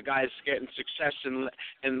 I've heard of guys getting success and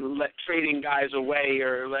trading guys away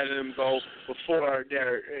or letting them go before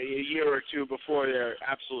they're a year or two before they're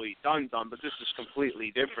absolutely done. But this is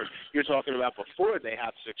completely different. You're talking about before they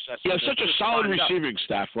have success. Yeah, such a solid receiving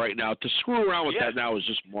staff right now. To screw around with that now is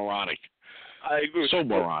just moronic. I agree. So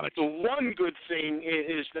moronic. The one good thing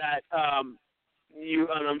is that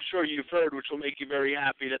and I'm sure you've heard, which will make you very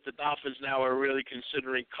happy, that the Dolphins now are really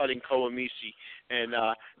considering cutting Koamisi and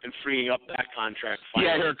freeing up that contract.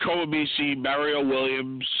 Finally. Yeah, I heard Koamisi, Mario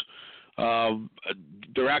Williams.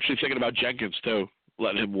 They're actually thinking about Jenkins too,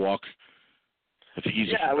 letting him walk. I think he's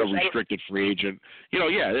a restricted free agent.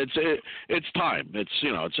 It's time. It's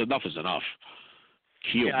enough is enough.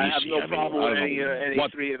 Koamisi, I have no problem with any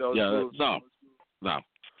three of those moves. No.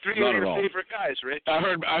 Three of your favorite guys, Rich. I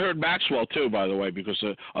heard Maxwell too, by the way, because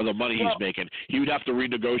of the money he's making. He would have to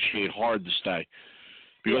renegotiate hard to stay,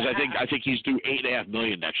 because I think he's due $8.5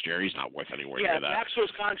 million next year. He's not worth anywhere near that. Yeah, Maxwell's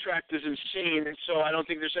contract is insane, and so I don't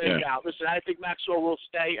think there's any doubt. Listen, I think Maxwell will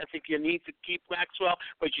stay. I think you need to keep Maxwell,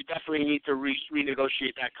 but you definitely need to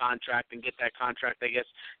renegotiate that contract and get that contract, I guess,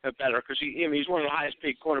 better, because he's one of the highest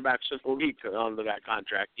paid cornerbacks in the league under that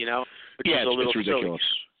contract. Which is a little it's ridiculous.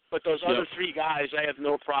 Silly. But those other three guys, I have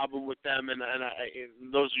no problem with them, and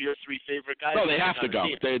those are your three favorite guys. No, they have to go.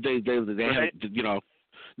 They have,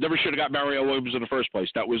 never should have got Mario Williams in the first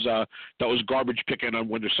place. That was garbage picking on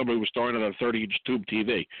when somebody was throwing it on a 30-inch tube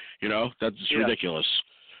TV. That's ridiculous.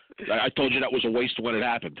 I told you that was a waste when it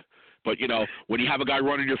happened. But, when you have a guy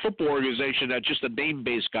running your football organization that's just a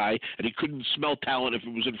name-based guy and he couldn't smell talent if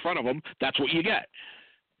it was in front of him, that's what you get.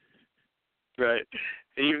 Right.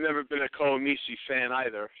 And you've never been a Koamisi fan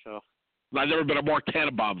either, so. I've never been a Mark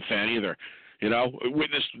Tannenbaum fan either.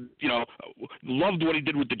 Loved what he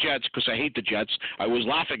did with the Jets because I hate the Jets. I was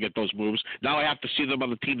laughing at those moves. Now I have to see them on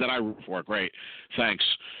the team that I root for. Great. Thanks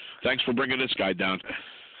for bringing this guy down.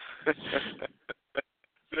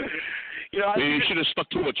 He should have stuck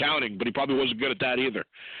to accounting, but he probably wasn't good at that either.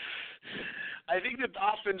 I think the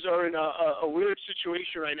Dolphins are in a weird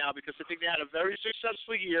situation right now because I think they had a very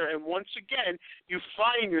successful year, and once again, you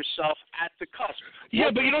find yourself at the cusp.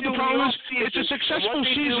 Yeah, but the problem is it's a successful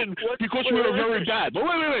season because we were very bad. But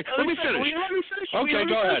wait. Let me finish. Okay,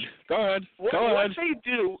 go ahead. What they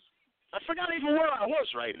do. I forgot even where I was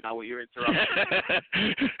right now when you're interrupting.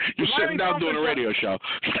 You're sitting down doing a radio show.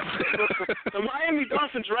 The Miami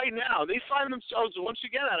Dolphins right now, they find themselves once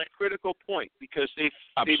again at a critical point because they've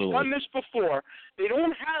done this before. They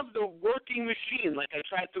don't have the working machine like I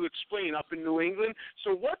tried to explain up in New England.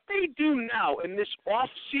 So what they do now in this off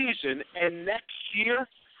season and next year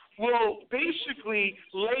will basically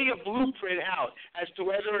lay a blueprint out as to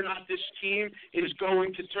whether or not this team is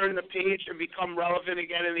going to turn the page and become relevant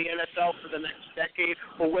again in the NFL for the next decade,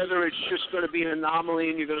 or whether it's just going to be an anomaly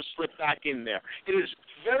and you're going to slip back in there. It is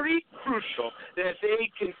very crucial that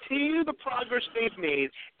they continue the progress they've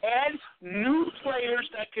made, add new players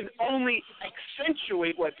that can only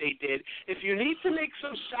accentuate what they did. If you need to make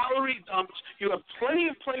some salary dumps, you have plenty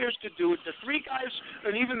of players to do it. The three guys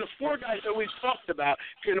and even the four guys that we've talked about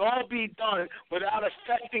can all be done without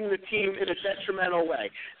affecting the team in a detrimental way.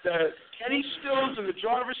 The Kenny Stills and the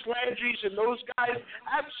Jarvis Landrys and those guys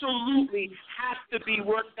absolutely have to be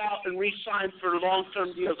worked out and re-signed for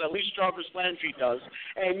long-term deals. At least Jarvis Landry does.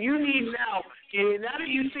 And you need now that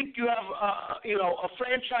you think you have a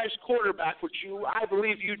franchise quarterback, which I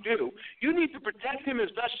believe you do, you need to protect him as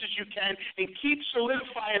best as you can and keep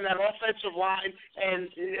solidifying that offensive line and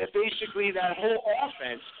basically that whole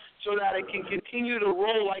offense so that it can continue to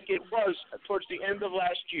roll like it was towards the end of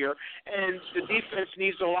last year, and the defense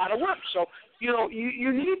needs a lot of work. So,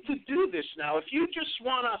 you need to do this now. If you just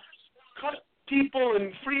want to cut people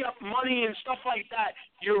and free up money and stuff like that,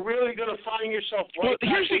 you're really going to find yourself right.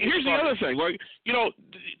 Well, here's the other thing. Like,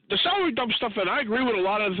 the salary dump stuff, and I agree with a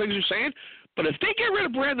lot of the things you're saying, but if they get rid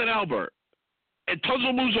of Brandon Albert and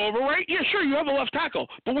Tunzel moves over, right? Yeah, sure, you have a left tackle,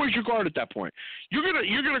 but where's your guard at that point? You're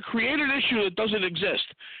gonna create an issue that doesn't exist.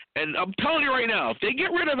 And I'm telling you right now, if they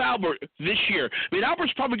get rid of Albert this year, I mean,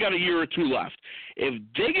 Albert's probably got a year or two left. If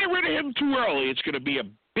they get rid of him too early, it's going to be a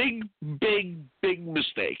big, big, big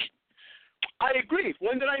mistake. I agree.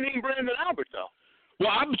 When did I name Brandon Albert, though?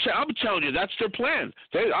 Well, I'm telling you, that's their plan.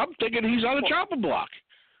 I'm thinking he's on the chopping block.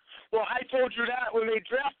 Well, I told you that when they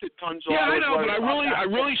drafted Tunzel. Yeah, I know, but I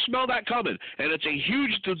really smell that coming, and it's a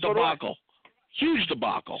huge debacle. Huge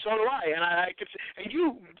debacle. So do I, and I could. And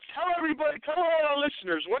you tell everybody, tell all our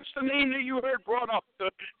listeners, what's the name that you heard brought up to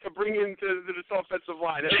bring into this offensive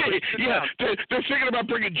line? Yeah, they're thinking about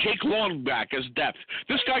bringing Jake Long back as depth.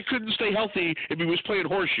 This guy couldn't stay healthy if he was playing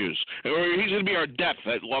horseshoes, or he's going to be our depth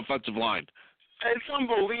at offensive line. It's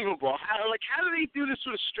unbelievable. How do they do this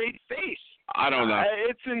with a straight face? I don't know.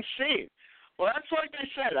 It's insane. Well, that's like I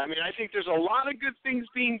said. I mean, I think there's a lot of good things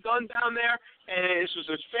being done down there, and this was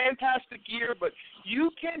a fantastic year, but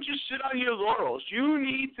you can't just sit on your laurels. You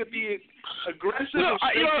need to be aggressive. No,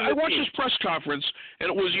 I watched this press conference, and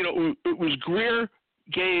it was Greer,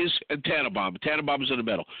 Gaze, and Tannenbaum. Tannenbaum was in the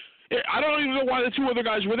middle. I don't even know why the two other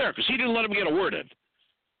guys were there, because he didn't let him get a word in.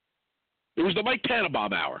 It was the Mike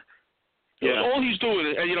Tannenbaum hour. Yeah. All he's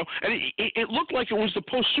doing, and it looked like it was the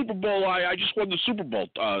post-Super Bowl, I just won the Super Bowl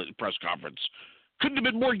press conference. Couldn't have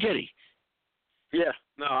been more giddy. Yeah,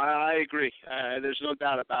 no, I agree. There's no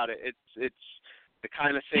doubt about it. It's the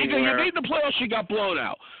kind of thing You made the playoffs, you got blown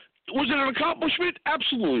out. Was it an accomplishment?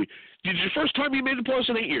 Absolutely. It's your first time you made the playoffs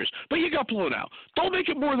in 8 years, but you got blown out. Don't make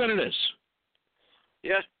it more than it is.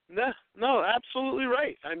 Yeah, no, absolutely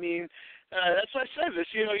right. I mean, that's why I said this.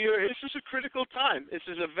 This is a critical time. This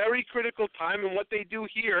is a very critical time, and what they do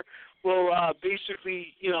here will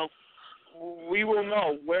basically, we will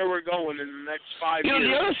know where we're going in the next 5 years.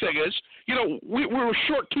 The other thing is, we were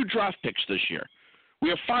short 2 draft picks this year. We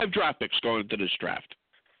have 5 draft picks going into this draft.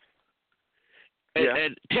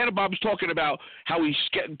 And Tannenbaum's talking about how he's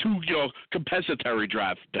getting 2, compensatory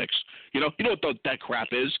draft picks. You know what that crap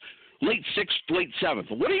is? Late 6th, late 7th.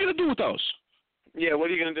 What are you going to do with those? Yeah, what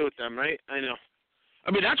are you going to do with them, right? I know.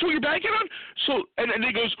 I mean, that's what you're banking on? So, and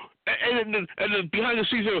he goes, and then behind the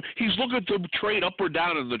scenes, he's looking to trade up or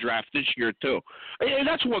down in the draft this year, too. And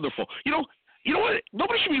that's wonderful. You know what?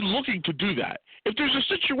 Nobody should be looking to do that. If there's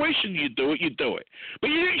a situation you do it, you do it. But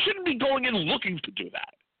you shouldn't be going in looking to do that.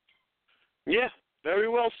 Yeah, very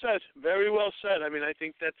well said. Very well said. I mean, I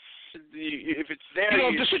think that's, if it's there.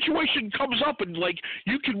 If the situation comes up and,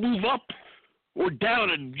 you can move up or down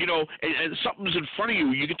and, and something's in front of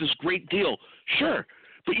you, you get this great deal. Sure.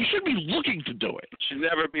 But you shouldn't be looking to do it. You should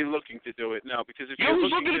never be looking to do it, no, because if you're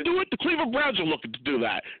who's looking to do it? The Cleveland Browns are looking to do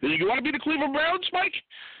that. You want to be the Cleveland Browns, Mike?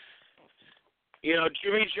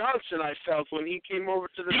 Jimmy Johnson, I felt, when he came over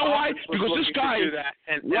to the Dolphins, why? Because this guy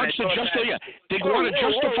wants to justify, they want to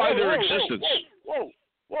justify their existence. Whoa.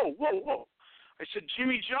 I said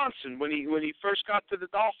Jimmy Johnson, when he first got to the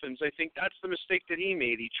Dolphins, I think that's the mistake that he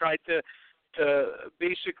made. He tried to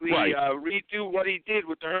basically redo what he did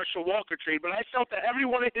with the Herschel Walker trade. But I felt that every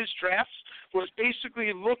one of his drafts was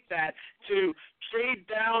basically looked at to trade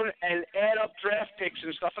down and add up draft picks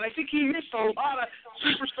and stuff. And I think he missed a lot of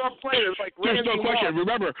superstar players like There's Randy no question. Moss,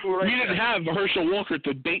 Remember, we didn't have Herschel Walker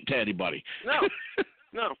to bait to anybody.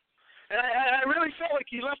 No. And I really felt like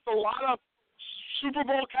he left a lot of Super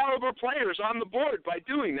Bowl caliber players on the board by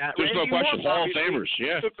doing that. There's Randy no question. Moss, Hall of Famers,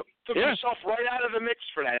 took himself right out of the mix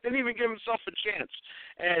for that. Didn't even give himself a chance.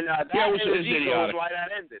 And that was idiotic. Why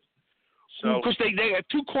that ended. So because they got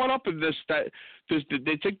too caught up in this that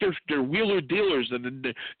they think they're wheeler dealers and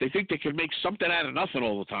they think they can make something out of nothing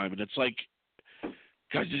all the time. And it's like,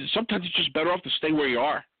 guys, sometimes it's just better off to stay where you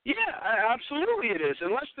are. Yeah, absolutely it is.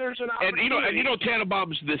 Unless there's an opportunity. And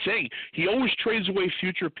Tannenbaum's the thing. He always trades away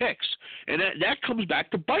future picks, and that comes back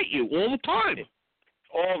to bite you all the time.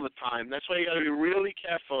 All the time. That's why you got to be really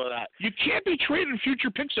careful of that. You can't be trading future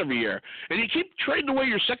picks every year, and you keep trading away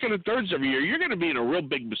your second and thirds every year. You're going to be in a real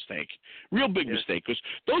big mistake. Mistake, because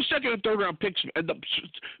those second and third round picks end up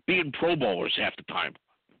being Pro Bowlers half the time.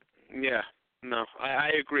 Yeah. No,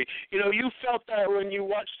 I agree. You felt that when you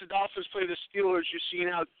watched the Dolphins play the Steelers, you seen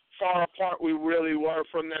how far apart we really were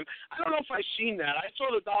from them. I don't know if I've seen that. I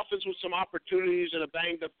saw the Dolphins with some opportunities and a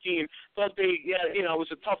banged-up team. Thought it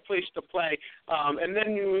was a tough place to play. And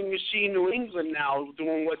then when you see New England now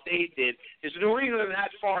doing what they did, is New England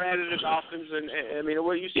that far ahead of the Dolphins? And I mean,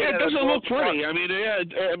 what you see? Yeah, it doesn't look pretty. I mean,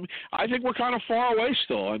 I think we're kind of far away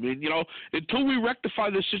still. I mean, until we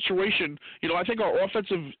rectify this situation, I think our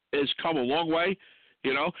offensive has come a long way,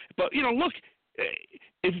 But, look,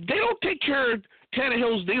 if they don't take care of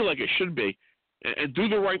Tannehill's knee like it should be and do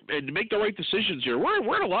the right and make the right decisions here,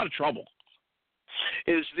 we're in a lot of trouble.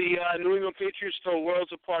 Is the New England Patriots still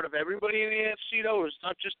worlds apart of everybody in the AFC, though, or it's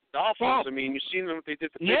not just the Dolphins? Well, I mean, you've seen what they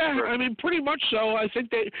did to Pittsburgh. Yeah, I mean, pretty much so. I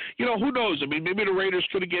think they, who knows? I mean, maybe the Raiders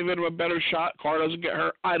could have given him a better shot. Carr doesn't get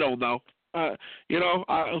hurt. I don't know.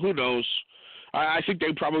 Who knows? I think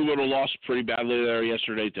they probably would have lost pretty badly there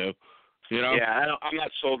yesterday, too. Yeah, I'm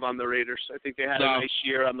not sold on the Raiders. I think they had a nice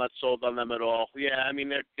year. I'm not sold on them at all. Yeah, I mean,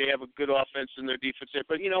 they have a good offense and their defense there.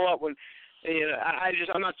 But you know what?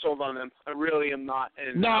 I'm not sold on them. I really am not.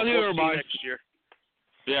 And no, neither am I. Next year.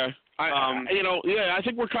 Yeah. I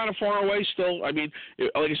think we're kind of far away still. I mean,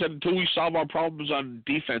 like I said, until we solve our problems on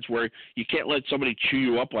defense where you can't let somebody chew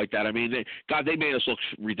you up like that. I mean, they made us look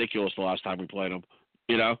ridiculous the last time we played them.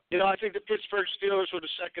 I think the Pittsburgh Steelers were the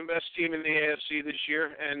second-best team in the AFC this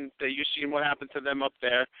year, and you've seen what happened to them up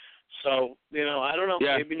there. So, I don't know.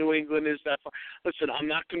 Yeah. Maybe New England is that far. Listen, I'm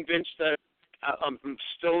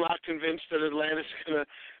still not convinced that Atlanta's going to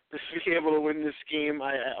be able to win this game.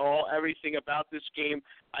 Everything about this game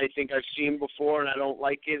I think I've seen before, and I don't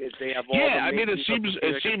like it. They have all it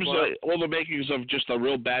seems like all the makings of just a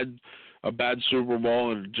bad Super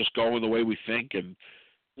Bowl and just going the way we think. And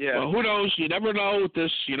well, who knows? You never know with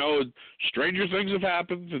this. Stranger things have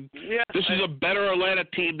happened. And this is a better Atlanta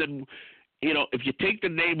team than. If you take the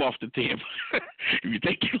name off the team, if you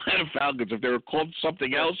take the Atlanta Falcons, if they were called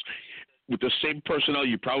something else with the same personnel,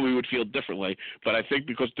 you probably would feel differently. But I think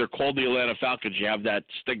because they're called the Atlanta Falcons, you have that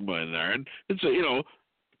stigma in there. And it's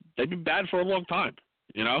they've been bad for a long time,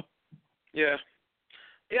 Yeah.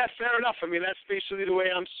 Yeah, fair enough. I mean, that's basically the way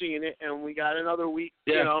I'm seeing it, and we got another week,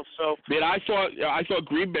 so. I mean, I thought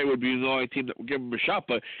Green Bay would be the only team that would give them a shot,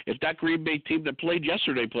 but if that Green Bay team that played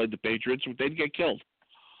yesterday played the Patriots, they'd get killed.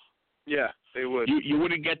 Yeah, they would. You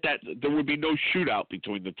wouldn't get that. There would be no shootout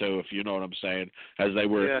between the two, if you know what I'm saying. As they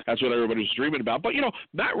were, that's what everybody was dreaming about. But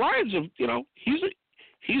Matt Ryan's he's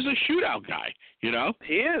a shootout guy. He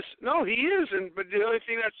is. No, he is. But the only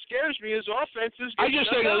thing that scares me is offenses. I just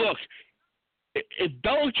say, look, if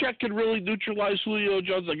Belichick can really neutralize Julio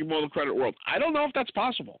Jones, I give him all the credit in the world. I don't know if that's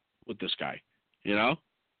possible with this guy.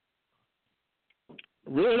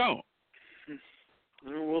 Really don't.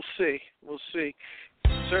 We'll see.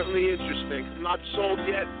 Certainly interesting. I'm not sold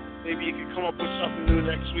yet. Maybe you can come up with something new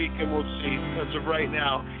next week, and we'll see. As of right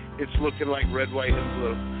now, it's looking like red, white, and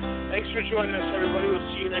blue. Thanks for joining us, everybody. We'll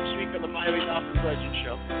see you next week on the Miami Dolphins Legend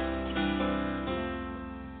Show.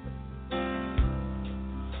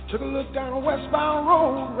 Took a look down a westbound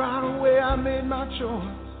road, right away I made my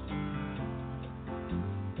choice.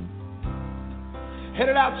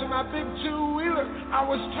 Headed out to my big two-wheeler, I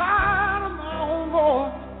was tired of my own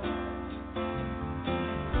voice.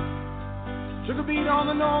 Took a beat on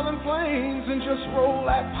the northern plains and just rolled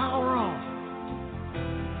that power on.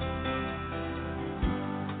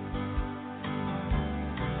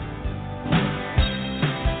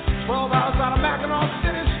 $12 out of Mackinac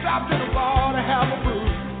City, stopped at a bar to have a brew.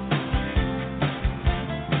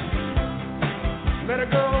 Met a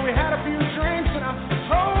girl and we had a few drinks and I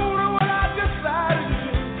told her what I decided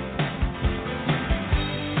to do.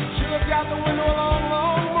 She looked out the window a long,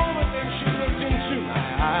 long moment, then she looked into my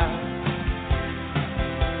eyes.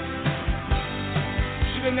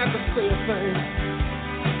 She didn't have to say a thing.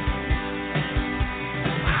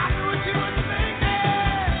 I knew what she was thinking.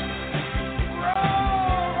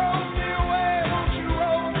 Roll me away, won't you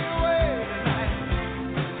roll me away tonight?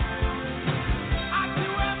 I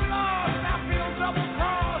too am lost, I feel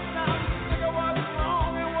double-crossed. Now I think I was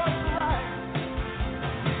wrong and was right.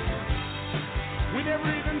 We never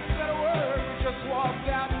even said a word, we just walked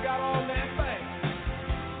out and got on that thing.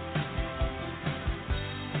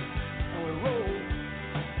 And we rolled.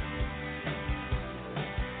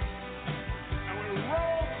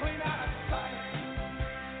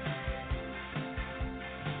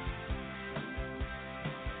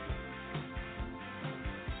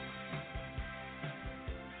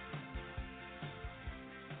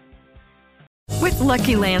 With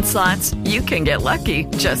Lucky Land Slots, you can get lucky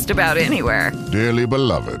just about anywhere. Dearly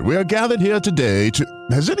beloved, we are gathered here today to...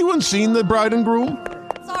 Has anyone seen the bride and groom?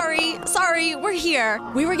 Sorry, we're here.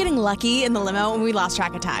 We were getting lucky in the limo and we lost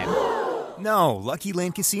track of time. No, Lucky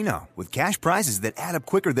Land Casino, with cash prizes that add up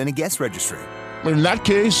quicker than a guest registry. In that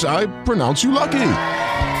case, I pronounce you lucky.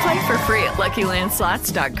 Play for free at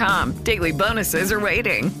LuckyLandSlots.com. Daily bonuses are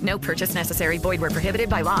waiting. No purchase necessary. Void where prohibited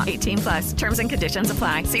by law. 18+. Terms and conditions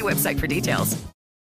apply. See website for details.